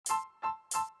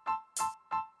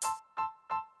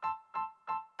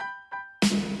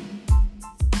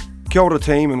Kia ora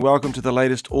team, and welcome to the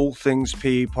latest All Things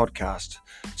PE podcast.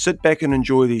 Sit back and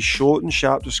enjoy these short and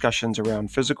sharp discussions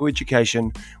around physical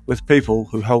education with people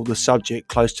who hold the subject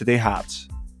close to their hearts.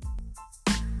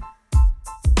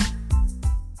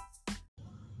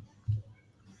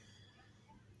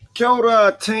 Kia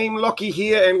ora team, Lockie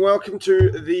here, and welcome to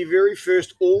the very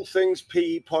first All Things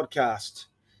PE podcast.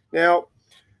 Now,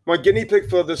 my guinea pig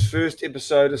for this first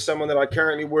episode is someone that I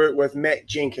currently work with, Matt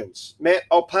Jenkins. Matt,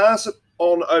 I'll pass it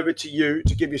on over to you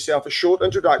to give yourself a short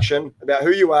introduction about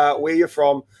who you are, where you're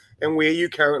from, and where you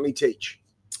currently teach.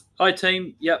 Hi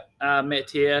team, Matt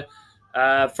here,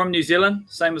 from New Zealand,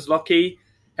 same as Lockie.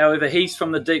 However, he's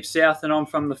from the deep south and I'm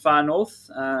from the far north,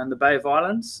 in the Bay of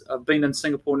Islands. I've been in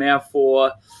Singapore now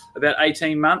for about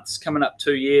 18 months, coming up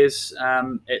 2 years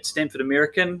at Stanford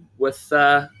American with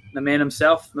the man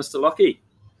himself, Mr. Lockie.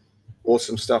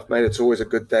 Awesome stuff, mate. It's always a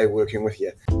good day working with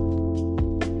you.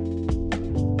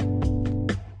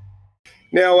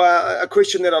 Now, a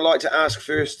question that I like to ask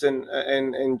first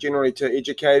and generally to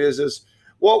educators is,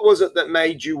 what was it that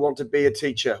made you want to be a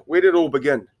teacher? Where did it all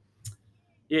begin?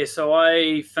 Yeah, so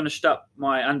I finished up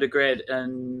my undergrad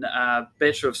in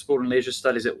Bachelor of Sport and Leisure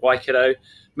Studies at Waikato,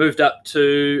 moved up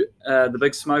to the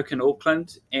Big Smoke in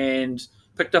Auckland and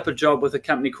picked up a job with a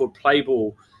company called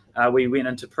Playball. We went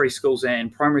into preschools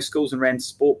and primary schools and ran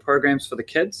sport programs for the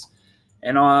kids.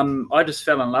 And I just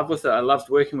fell in love with it. I loved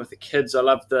working with the kids. I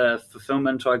loved the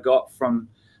fulfillment I got from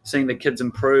seeing the kids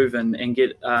improve and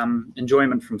get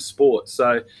enjoyment from sport.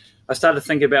 So I started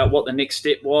thinking about what the next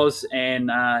step was and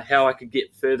how I could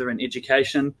get further in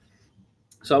education.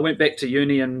 So I went back to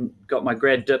uni and got my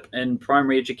grad dip in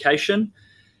primary education.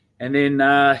 And then,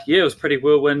 it was a pretty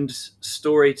whirlwind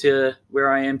story to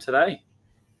where I am today.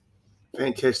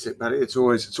 Fantastic, buddy. It's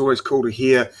always cool to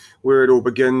hear where it all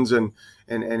begins and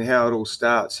how it all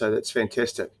starts. So that's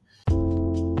fantastic.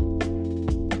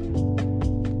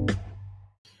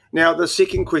 Now, the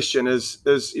second question is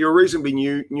you're a reasonably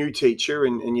new teacher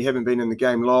and you haven't been in the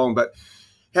game long, but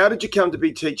how did you come to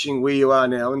be teaching where you are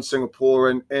now in Singapore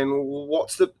and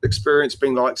what's the experience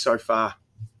been like so far?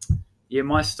 Yeah,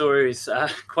 my story is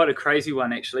quite a crazy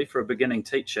one, actually, for a beginning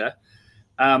teacher.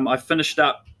 I finished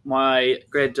up my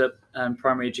grad dip in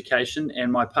primary education, and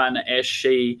my partner Ash,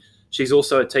 she's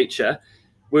also a teacher.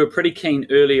 We were pretty keen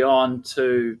early on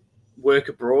to work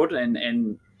abroad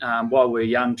and while we were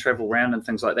young, travel around and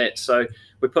things like that. So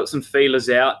we put some feelers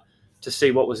out to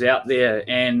see what was out there,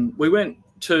 and we weren't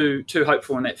too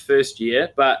hopeful in that first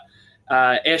year. But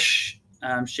Ash,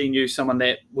 she knew someone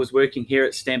that was working here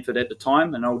at Stanford at the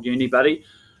time, an old uni buddy,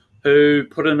 who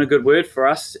put in a good word for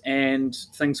us, and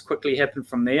things quickly happened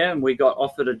from there, and we got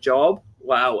offered a job.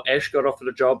 Wow, Ash got offered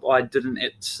a job. I didn't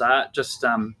at the start, just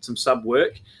some sub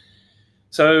work.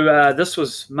 So this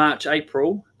was March,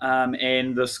 April,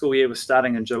 and the school year was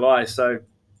starting in July. So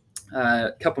a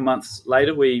couple months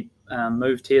later, we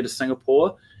moved here to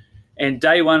Singapore, and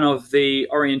day one of the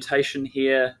orientation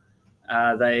here,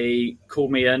 they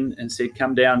called me in and said,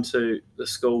 come down to the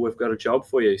school, we've got a job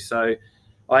for you. So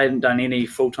I hadn't done any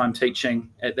full-time teaching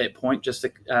at that point, just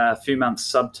a few months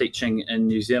sub-teaching in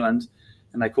New Zealand.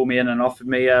 And they called me in and offered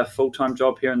me a full-time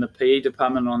job here in the PE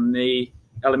department on the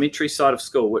elementary side of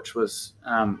school, which was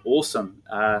awesome.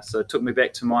 So it took me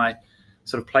back to my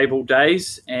sort of Playball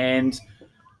days. And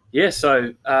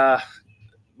so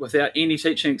without any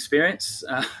teaching experience,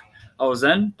 I was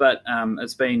in, but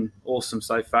it's been awesome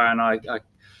so far. And I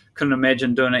couldn't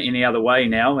imagine doing it any other way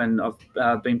now, and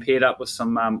I've been paired up with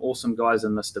some awesome guys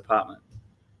in this department.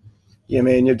 Yeah,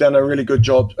 man, you've done a really good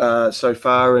job so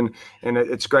far, and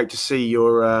it's great to see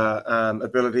your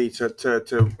ability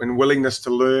to and willingness to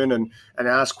learn and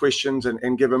ask questions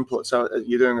and give input. So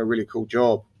you're doing a really cool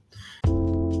job.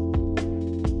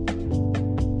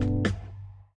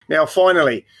 Now,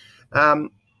 finally,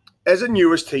 as a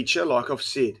newest teacher, like I've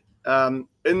said,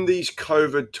 in these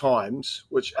COVID times,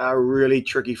 which are really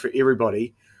tricky for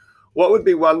everybody, what would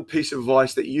be one piece of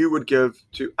advice that you would give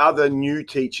to other new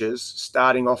teachers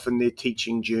starting off in their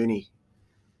teaching journey?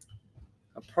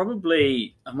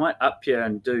 I might up here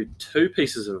and do two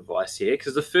pieces of advice here,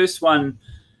 because the first one,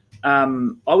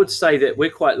 I would say that we're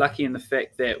quite lucky in the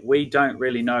fact that we don't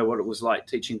really know what it was like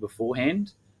teaching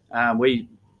beforehand. We've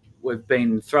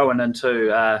been thrown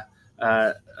into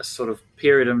a sort of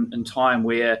period in time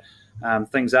where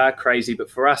things are crazy, but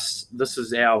for us, this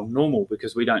is our normal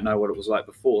because we don't know what it was like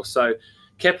before. So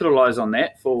capitalize on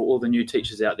that for all the new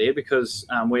teachers out there, because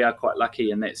we are quite lucky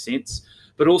in that sense.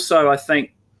 But also, I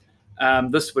think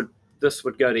this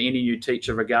would go to any new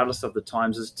teacher, regardless of the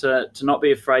times, is to not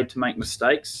be afraid to make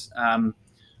mistakes.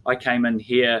 I came in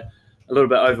here a little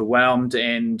bit overwhelmed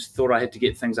and thought I had to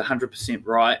get things 100%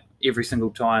 right every single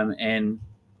time. And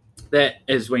that,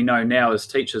 as we know now as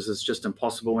teachers, is just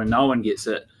impossible, and no one gets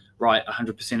it right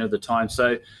 100% of the time.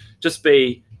 So just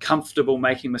be comfortable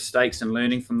making mistakes and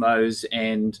learning from those,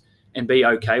 and be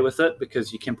okay with it,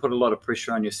 because you can put a lot of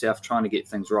pressure on yourself trying to get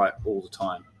things right all the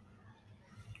time.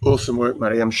 Awesome work,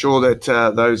 Matty. I'm sure that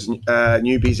those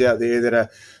newbies out there that are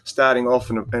starting off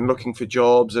and looking for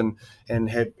jobs and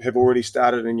have already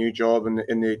started a new job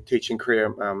in their teaching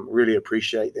career really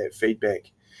appreciate that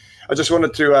feedback. I just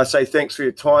wanted to say thanks for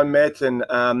your time, Matt, and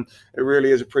it really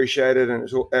is appreciated. And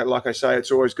it's, like I say,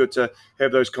 it's always good to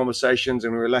have those conversations,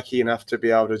 and we're lucky enough to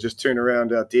be able to just turn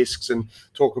around our desks and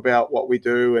talk about what we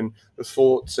do and the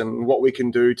thoughts and what we can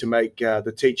do to make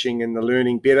the teaching and the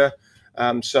learning better.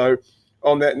 So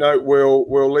on that note,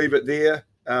 we'll leave it there.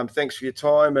 Thanks for your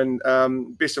time,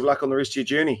 and best of luck on the rest of your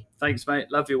journey. Thanks,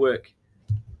 mate. Love your work.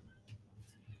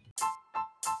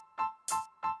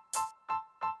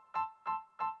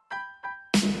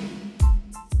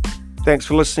 Thanks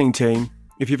for listening, team.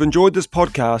 If you've enjoyed this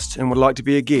podcast and would like to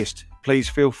be a guest, please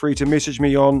feel free to message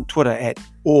me on Twitter at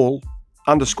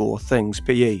all_things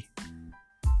PE.